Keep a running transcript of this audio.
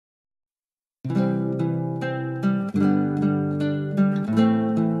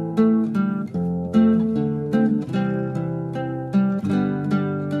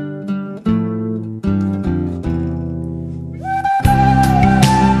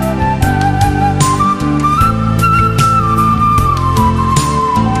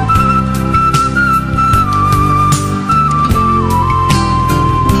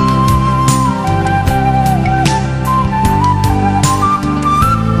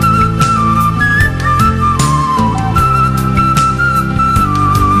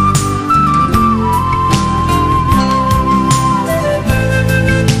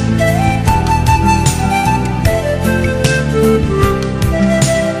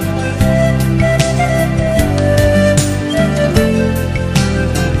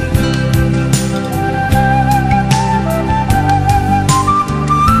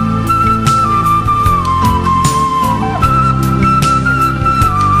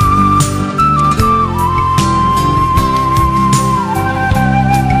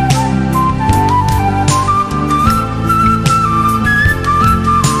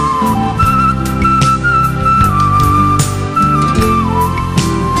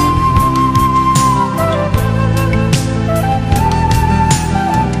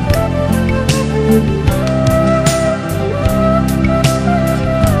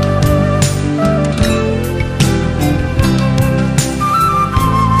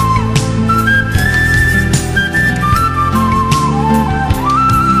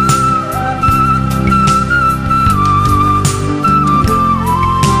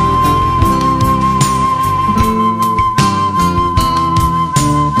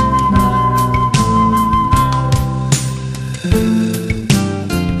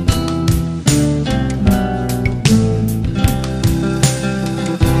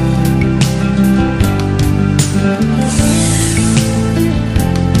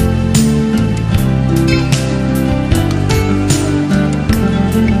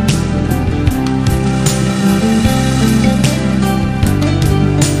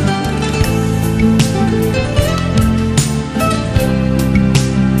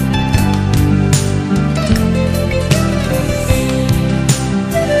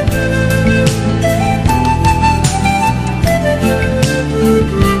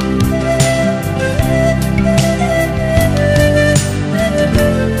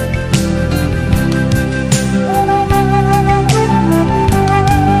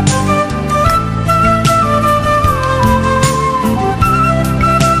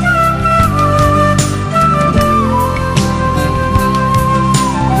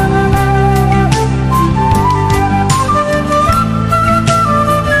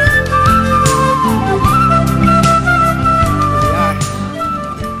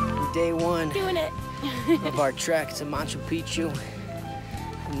our trek to Machu Picchu.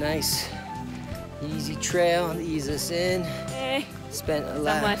 A nice, easy trail to ease us in. Hey, Spent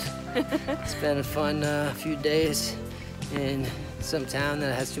a fun few days in some town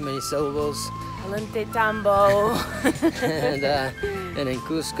that has too many syllables. Alente Tambo. and in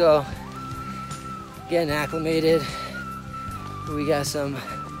Cusco, getting acclimated. We got some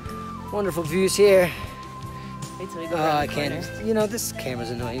wonderful views here. Wait till we go I around the can't. corner. You know, this camera's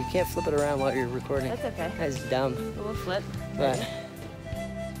annoying. You can't flip it around while you're recording. That's okay. That's dumb. We'll flip. But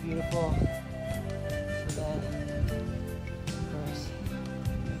beautiful. And then, of course,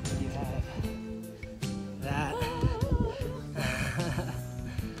 you have that.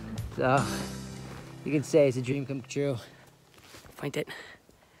 So you can say it's a dream come true. Point it.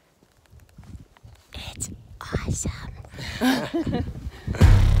 It's awesome.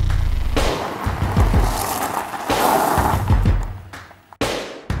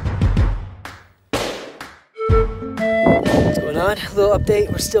 What's going on? A little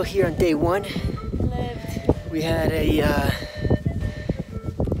update. We're still here on day one. We had a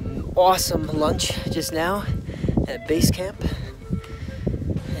awesome lunch just now at base camp.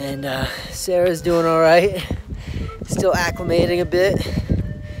 And Sarah's doing all right. Still acclimating a bit.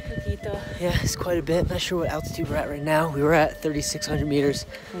 Poquito. Yeah, it's quite a bit. Not sure what altitude we're at right now. We were at 3,600 meters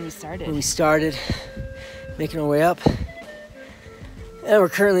When we started. when we started, making our way up. And we're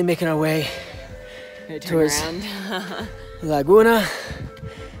currently making our way towards Laguna.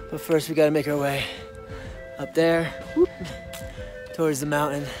 But first we gotta make our way up there, whoop, towards the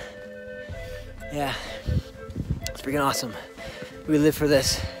mountain. Yeah, it's freaking awesome. We live for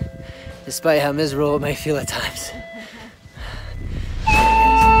this, despite how miserable it may feel at times.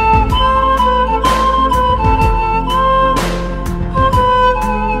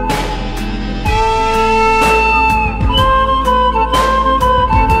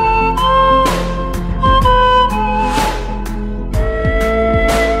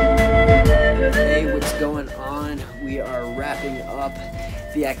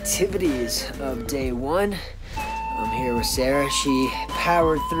 The activities of day one. I'm here with Sarah. She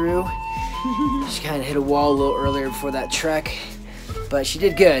powered through. She kind of hit a wall a little earlier before that trek, but she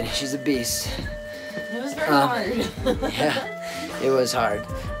did good. She's a beast. It was very hard. Yeah, it was hard.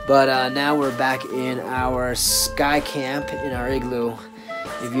 But now we're back in our sky camp in our igloo.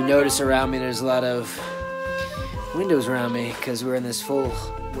 If you notice around me, there's a lot of windows around me because we're in this full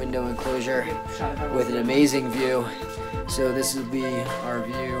window enclosure with an amazing view. So this will be our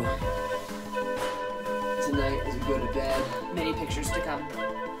view tonight as we go to bed. Many pictures to come.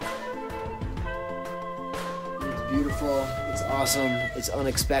 It's beautiful, it's awesome, it's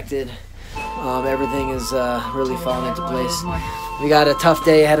unexpected. Everything is really falling into place. We got a tough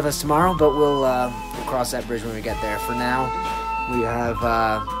day ahead of us tomorrow, but we'll cross that bridge when we get there. For now, we have,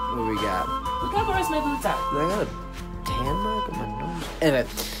 what do we got? Look how gross my boots are. I got a tan mark on my nose. Anyway,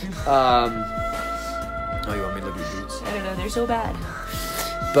 oh, you want me to look at your boots? I don't know, they're so bad.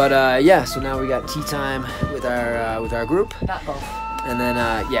 But yeah, so now we got tea time with our group. Not both. And then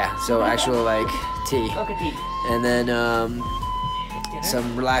yeah, so actual like tea. Okay, tea. And then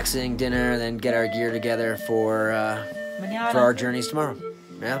some relaxing dinner, and then get our gear together for our journeys tomorrow.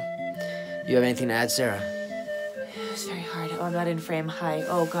 Yeah. You have anything to add, Sarah? It's very hard. Oh, I'm not in frame. Hi.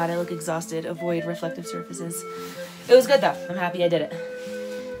 Oh God, I look exhausted. Avoid reflective surfaces. It was good though. I'm happy I did it.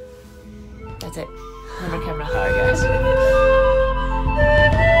 That's it. On my camera. Alright, guys.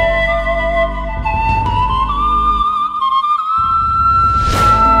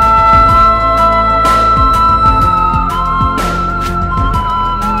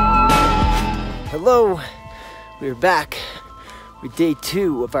 Hello, we're back with day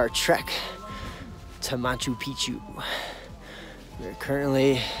 2 of our trek to Machu Picchu. We're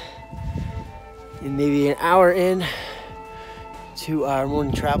currently maybe an hour in to our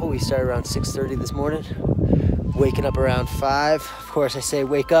morning travel. We started around 6:30 this morning, waking up around 5. Of course, I say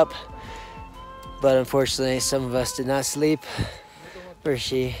wake up, but unfortunately some of us did not sleep. Where is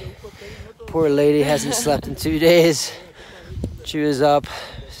she? Poor lady hasn't slept in 2 days. She was up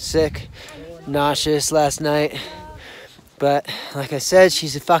sick, nauseous last night, but like I said,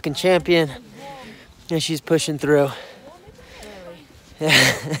 she's a fucking champion and she's pushing through.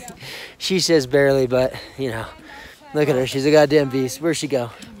 She says barely, but you know, look at her, she's a goddamn beast. Where'd she go?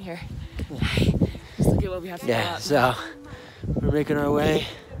 I'm here. Just look at what we have to Yeah, pull up. so we're making our way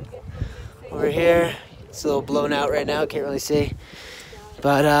over here. It's a little blown out right now, can't really see,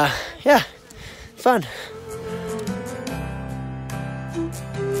 but yeah, fun.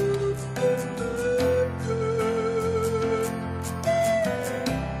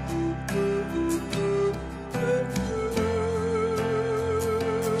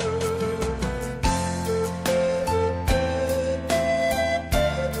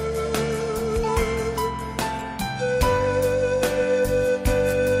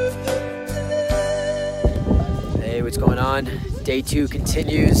 on. Day 2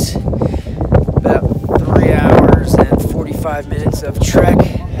 continues. About 3 hours and 45 minutes of trek,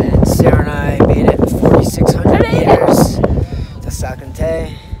 and Sarah and I made it 4,600 meters to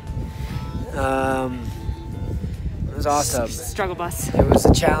Sakante. It was awesome. Struggle bus. It was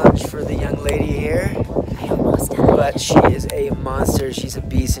a challenge for the young lady here, but she is a monster. She's a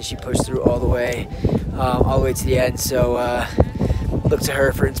beast, and she pushed through all the way to the end. So look to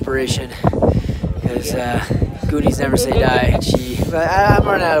her for inspiration, because Goonies never say die. I'm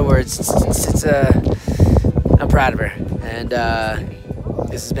running out of words. I'm proud of her, and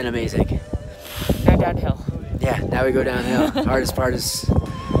this has been amazing. Now downhill. Yeah, now we go downhill. Hardest part is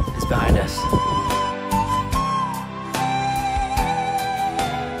behind us.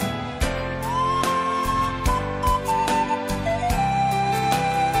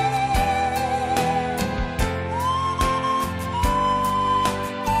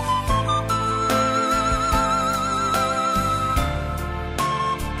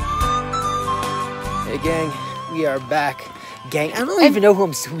 Hey gang, we are back. Gang, I don't even know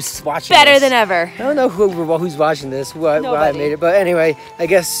who's watching Better this. than ever. I don't know who's watching this, why I made it, but anyway, I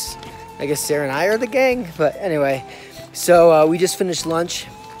guess Sarah and I are the gang. But anyway, so we just finished lunch.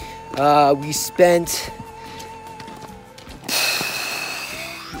 We spent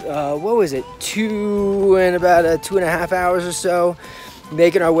what was it, about 2.5 hours or so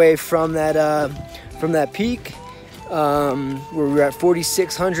making our way from that peak. Where we were at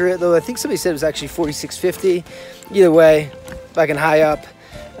 4,600, though I think somebody said it was actually 4,650. Either way, back and high up,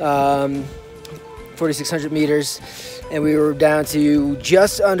 4,600 meters, and we were down to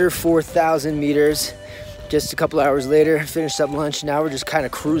just under 4,000 meters just a couple hours later. Finished up lunch. Now we're just kind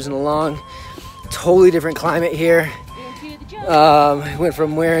of cruising along. Totally different climate here. Went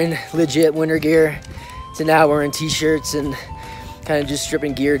from wearing legit winter gear to now wearing t-shirts and kind of just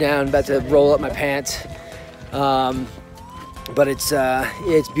stripping gear down, about to roll up my pants. But it's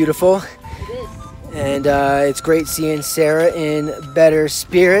beautiful. It is. And it's great seeing Sarah in better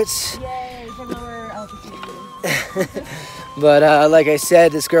spirits. Yay, for lower altitude. But like I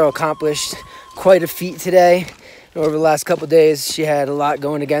said, this girl accomplished quite a feat today. Over the last couple days, she had a lot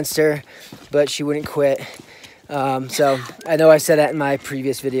going against her, but she wouldn't quit. So I know I said that in my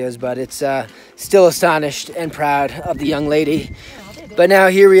previous videos, but it's still astonished and proud of the young lady. But now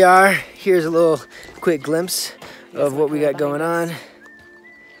here we are. Here's a little quick glimpse of what we got going on.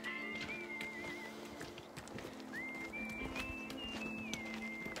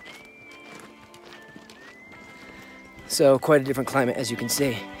 So quite a different climate, as you can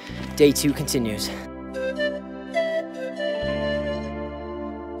see. Day 2 continues.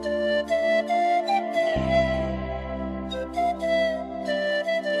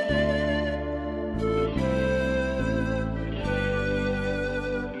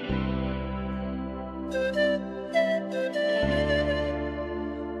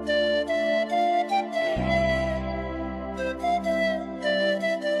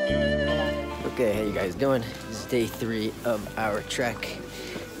 Okay, how you guys doing? This is day 3 of our trek.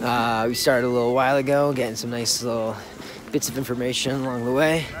 We started a little while ago, getting some nice little bits of information along the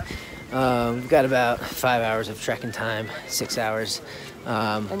way. We've got about 5 hours of trekking time, 6 hours.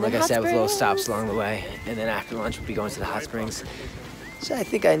 Like I said, with little stops along the way. And then after lunch, we'll be going to the hot springs. So I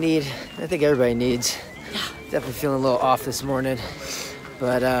think everybody needs. Definitely feeling a little off this morning.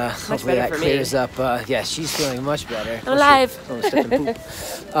 But hopefully that clears up. Yeah, she's feeling much better. I'm alive.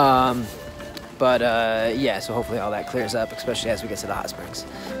 But yeah, so hopefully all that clears up, especially as we get to the hot springs.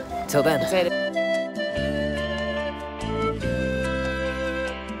 Till then. Excited.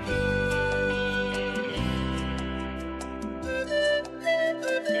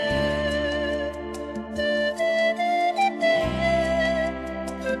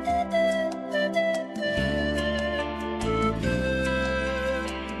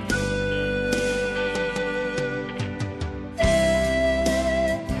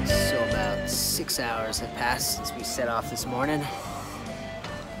 So about 6 hours have passed since we set off this morning.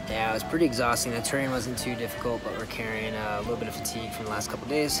 Yeah, it was pretty exhausting. The terrain wasn't too difficult, but we're carrying a little bit of fatigue from the last couple of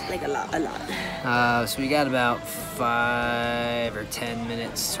days. Like a lot. So we got about 5 or 10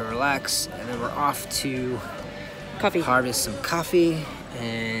 minutes to relax, and then we're off to harvest some coffee,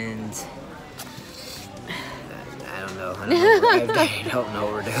 and I don't know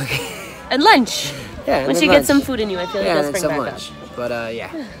what we're doing. And lunch. Yeah, Once you get some food in you, I feel like that's bring back lunch. But yeah.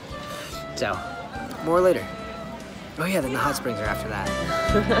 So, more later. Oh yeah, then the hot springs are after that.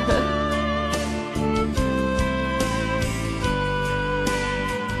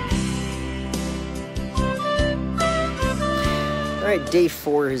 All right, day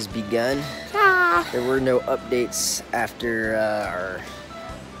 4 has begun. There were no updates after our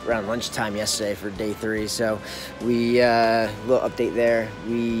around lunchtime yesterday for day 3. So we little update there.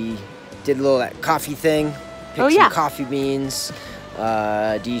 We did a little coffee thing. Picked some coffee beans,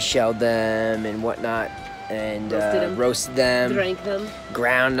 de-shelled them and whatnot, and roasted them, drank them,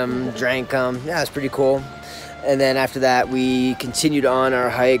 ground them, drank them. Yeah, it's pretty cool. And then after that, we continued on our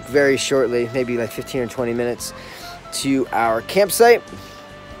hike very shortly, maybe like 15 or 20 minutes, to our campsite.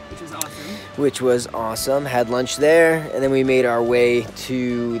 Which was awesome. Had lunch there, and then we made our way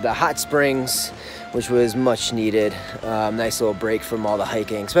to the hot springs, which was much needed. Nice little break from all the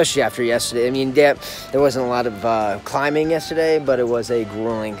hiking, especially after yesterday. I mean, there wasn't a lot of climbing yesterday, but it was a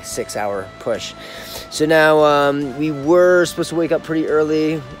grueling 6-hour push. So now we were supposed to wake up pretty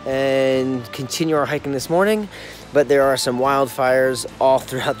early and continue our hiking this morning, but there are some wildfires all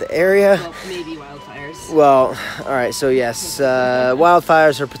throughout the area. Well, maybe wildfires. Well, all right, so yes,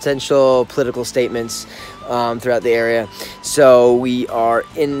 wildfires are potential political statements throughout the area. So we are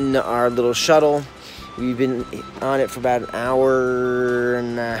in our little shuttle. We've been on it for about an hour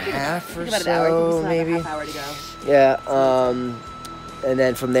and a half or so, maybe. About a half hour to go. Yeah, and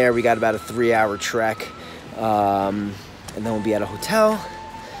then from there we got about a 3-hour trek, and then we'll be at a hotel.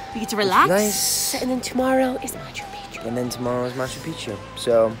 We get to relax. Nice. And then tomorrow is Machu Picchu. And then tomorrow is Machu Picchu.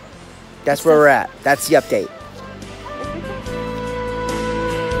 So that's where we're at. That's the update.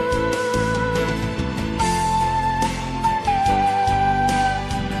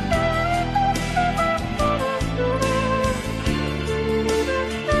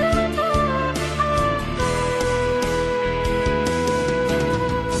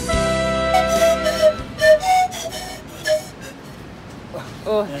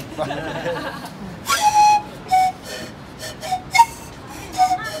 Oh.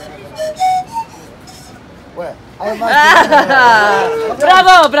 What?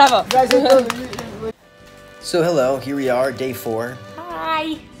 Bravo, bravo. So hello, here we are, day 4.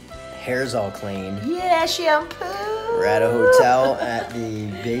 Hi. Hair's all clean. Yeah, shampoo. We're at a hotel at the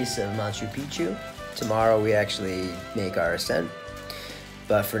base of Machu Picchu. Tomorrow we actually make our ascent.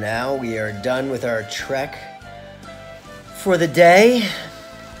 But for now, we are done with our trek for the day.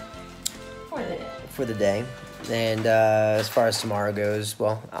 For the day. And as far as tomorrow goes,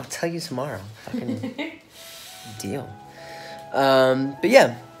 well, I'll tell you tomorrow. Fucking deal. But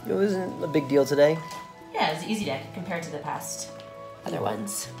yeah, it wasn't a big deal today. Yeah, it was an easy day compared to the past other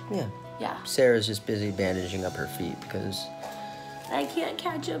ones. Yeah. Yeah. Sarah's just busy bandaging up her feet because I can't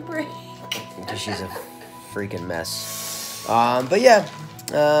catch a break. she's a freaking mess. But yeah,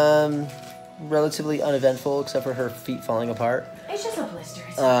 relatively uneventful except for her feet falling apart. It's just a blister.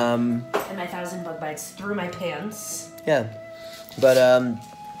 And my 1,000 bug bites through my pants. Yeah. But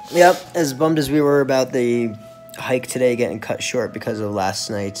yeah, as bummed as we were about the hike today getting cut short because of last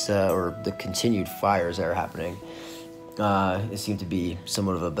night's or the continued fires that are happening, it seemed to be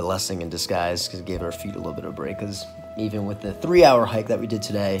somewhat of a blessing in disguise because it gave our feet a little bit of a break. Because even with the 3-hour hike that we did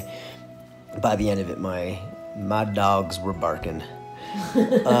today, by the end of it, my dogs were barking.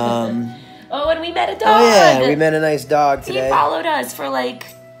 Oh, and we met a dog. Oh yeah, we met a nice dog today. He followed us for like,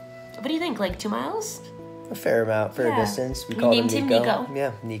 what do you think, like 2 miles? A fair amount, fair distance. We named him Nico.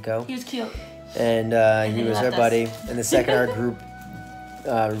 Yeah, Nico. He was cute. And he was our buddy. And the second our group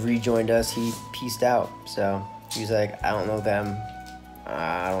rejoined us, he peaced out. So he was like, I don't know them.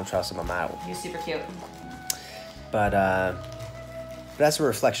 I don't trust them. I'm out. He was super cute. But that's a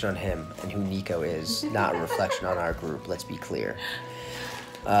reflection on him and who Nico is, not a reflection on our group. Let's be clear.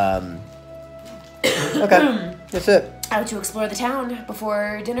 Okay, that's it. Out to explore the town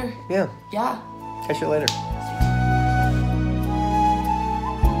before dinner. Yeah. Yeah. Catch you later.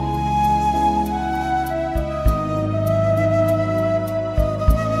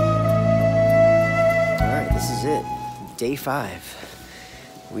 All right, this is it. Day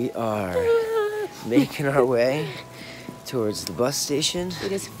 5. We are making our way towards the bus station.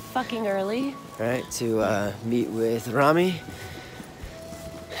 It is fucking early. Right, to meet with Rami.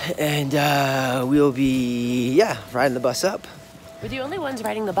 And we'll be, riding the bus up. We're the only ones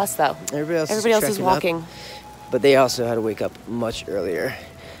riding the bus, though. Everybody else is walking. Up, but they also had to wake up much earlier.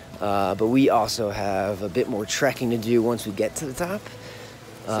 But we also have a bit more trekking to do once we get to the top.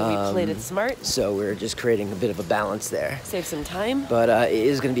 So we played it smart. So we're just creating a bit of a balance there. Save some time. But it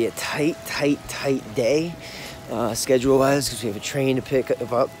is going to be a tight day, schedule-wise, because we have a train to pick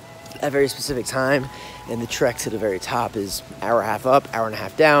up at a very specific time. And the trek to the very top is hour and a half up, hour and a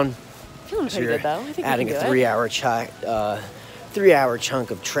half down. Feeling pretty good, though. I think adding we a can do 3-hour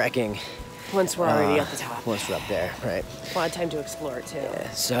chunk of trekking. Once we're already at the top. Once we're up there, right. A lot of time to explore it, too. Yeah,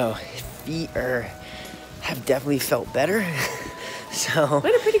 so feet have definitely felt better. So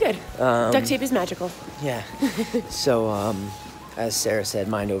mine are pretty good. Duct tape is magical. Yeah. So as Sarah said,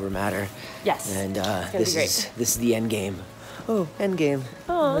 mind over matter. Yes. And be great. this is the end game. Oh, end game.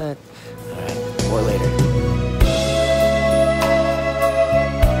 Aw. All right, more later.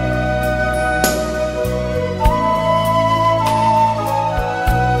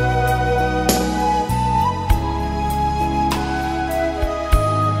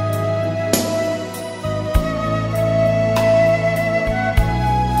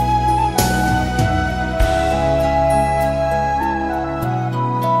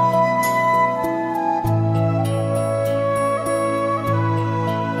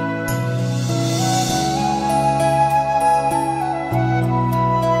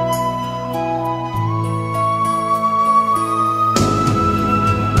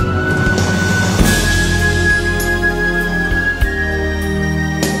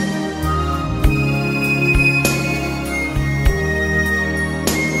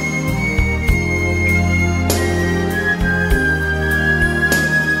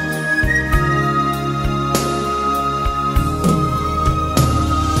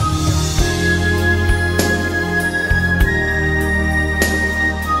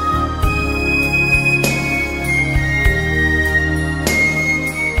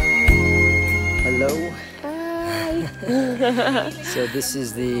 So this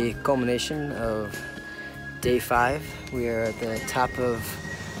is the culmination of day 5. We are at the top of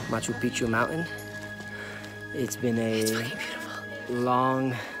Machu Picchu mountain. It's been a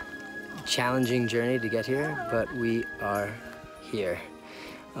long, challenging journey to get here, but we are here.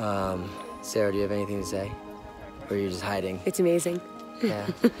 Sarah, do you have anything to say? Or are you just hiding? It's amazing. Yeah.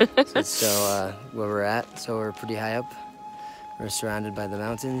 So where we're at, so we're pretty high up. We're surrounded by the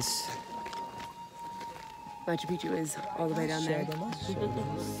mountains. Machu Picchu is all the way down there.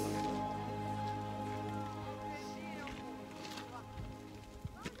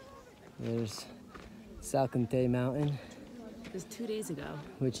 There's Salcantay Mountain. It was 2 days ago.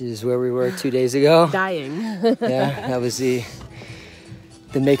 Which is where we were 2 days ago. Dying. Yeah, that was the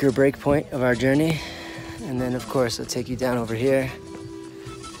make or break point of our journey. And then of course I'll take you down over here.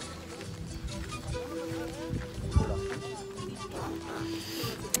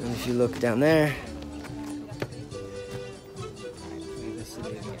 And if you look down there,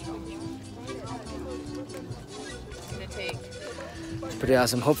 it's pretty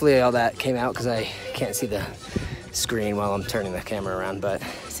awesome. Hopefully all that came out because I can't see the screen while I'm turning the camera around, but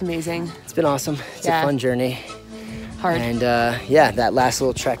It's amazing. it's been awesome. It's Yeah. a fun journey. Hard. And yeah, that last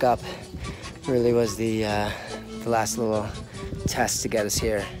little trek up really was the last little test to get us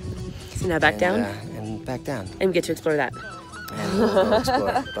here. So now back down and back down. and we get to explore that. And we'll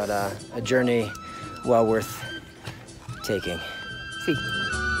explore. But a journey well worth taking. See.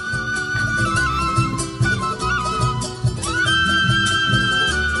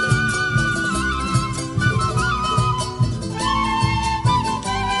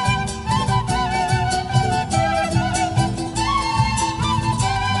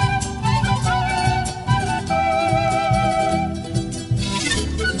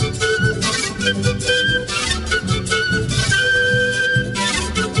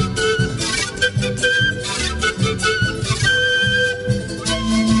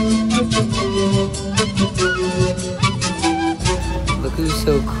 Look who's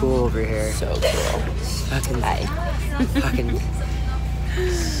so cool over here. So cool. Fucking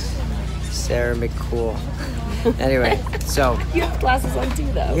Sarah McCool. Anyway, so You have glasses on too,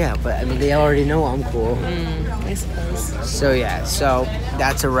 though. yeah, but I mean they already know I'm cool. I suppose. So yeah, so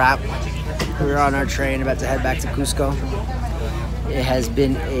that's a wrap. We're on our train about to head back to Cusco. It has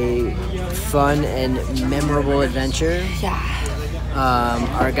been a fun and memorable adventure. Yeah.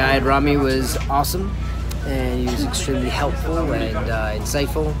 Our guide Rami was awesome, and he was extremely helpful and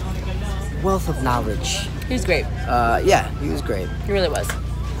insightful. Wealth of knowledge. He was great. Yeah, he was great. He really was.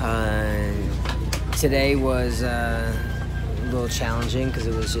 Today was a little challenging because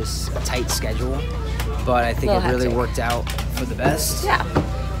it was just a tight schedule, but I think it really worked out for the best. Yeah.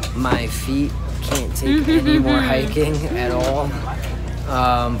 My feet can't take any more hiking at all.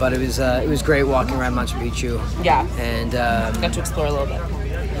 But it was great walking around Machu Picchu. Yeah. And Got to explore a little bit.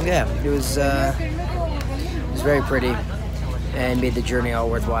 yeah, it was very pretty and made the journey all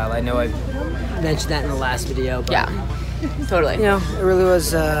worthwhile. I know I mentioned that in the last video, but Yeah. Totally. you know, it really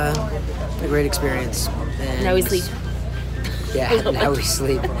was a great experience. And Now we sleep. Yeah, now we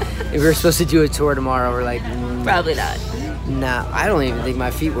sleep. If we were supposed to do a tour tomorrow, we're like, Probably not. nah, I don't even think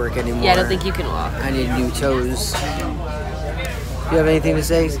my feet work anymore. Yeah, I don't think you can walk. I need new toes. You have anything to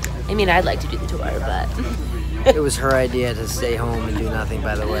say? I mean, I'd like to do the tour, but It was her idea to stay home and do nothing,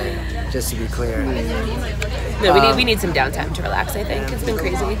 by the way, just to be clear. No, we need some downtime to relax, I think. It's been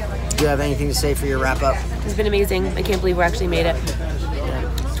crazy. Do you have anything to say for your wrap-up? It's been amazing. I can't believe we actually made it.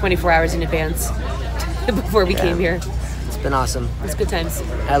 24 hours in advance before we came here. It's been awesome. It's good times.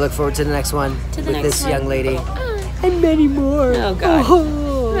 I look forward to the next one with this young lady. Oh. And many more. Oh,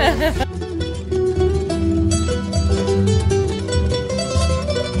 God.